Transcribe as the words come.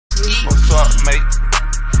What's up,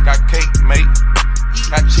 mate? Got cake, mate.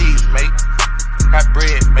 Got cheese, mate. Got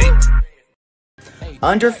bread, mate.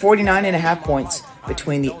 Under 49.5 points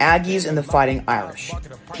between the Aggies and the Fighting Irish.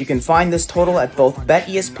 You can find this total at both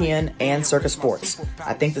BetESPN and Circa Sports.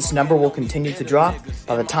 I think this number will continue to drop.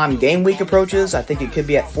 By the time game week approaches, I think it could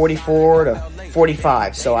be at 44 to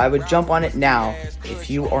 45, so I would jump on it now if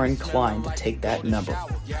you are inclined to take that number.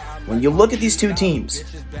 When you look at these two teams,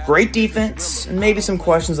 great defense and maybe some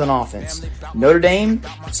questions on offense. Notre Dame,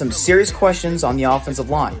 some serious questions on the offensive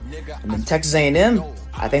line. And then Texas A&M,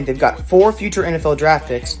 I think they've got 4 future NFL draft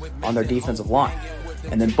picks on their defensive line.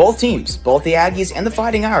 And then both teams, both the Aggies and the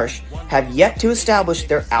Fighting Irish, have yet to establish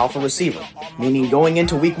their alpha receiver, meaning going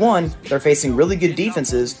into week 1, they're facing really good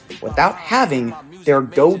defenses without having their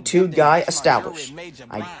go-to guy established.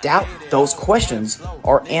 I doubt those questions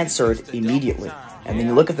are answered immediately. And then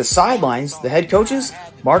you look at the sidelines, the head coaches,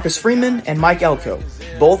 Marcus Freeman and Mike Elko,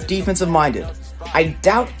 both defensive-minded. I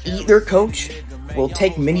doubt either coach will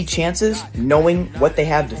take many chances knowing what they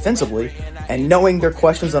have defensively and knowing their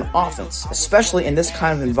questions on offense, especially in this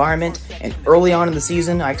kind of environment. And early on in the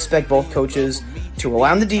season, I expect both coaches to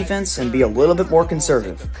rely on the defense and be a little bit more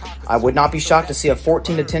conservative. I would not be shocked to see a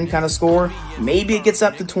 14-10 kind of score. Maybe it gets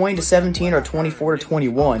up to 20-17 or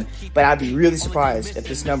 24-21, but I'd be really surprised if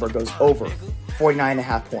this number goes over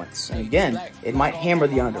 49.5 points. And again, it might hammer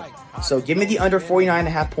the under. So give me the under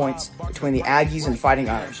 49.5 points between the Aggies and Fighting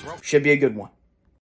Irish. Should be a good one.